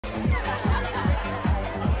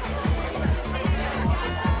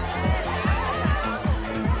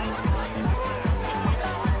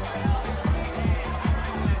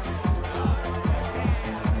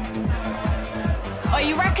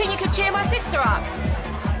reckon you could cheer my sister up?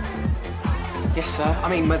 Yes, sir. I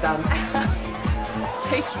mean, madame.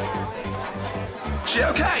 Cheeky. She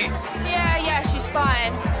okay? Yeah, she's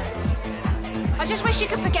fine. I just wish you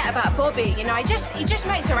could forget about Bobby, you know, he just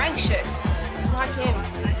makes her anxious. Like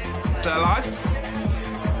him. Still alive?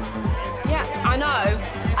 Yeah, I know.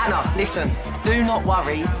 Anna, listen. Do not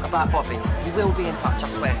worry about Bobby. He will be in touch, I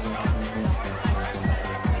swear.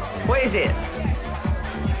 What is it?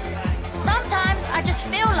 Sometimes I just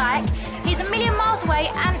feel like he's a million miles away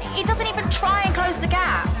and he doesn't even try and close the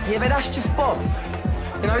gap. Yeah, but that's just Bob.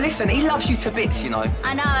 You know, listen, he loves you to bits, you know.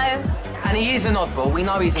 I know. And he is an oddball. We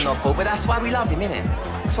know he's an oddball, but that's why we love him, innit?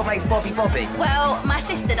 That's what makes Bobby Bobby. Well, my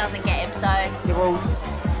sister doesn't get him, so... Yeah,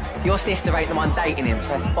 well, your sister ain't the one dating him,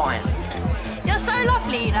 so it's fine. You're so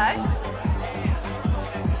lovely, you know.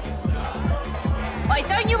 Wait,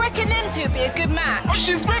 don't you reckon them two would be a good match? Oh,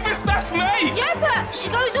 she's with his best mate! Yeah, but she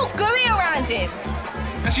goes all gooey around him.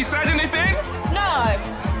 Has she said anything? No,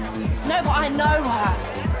 but I know her.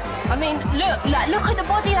 I mean, look at the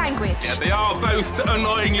body language. Yeah, they are both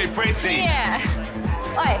annoyingly pretty. Yeah.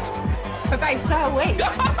 Wait, but babe, so are we.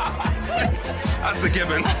 That's a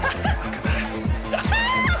given. Look at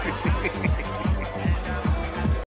that.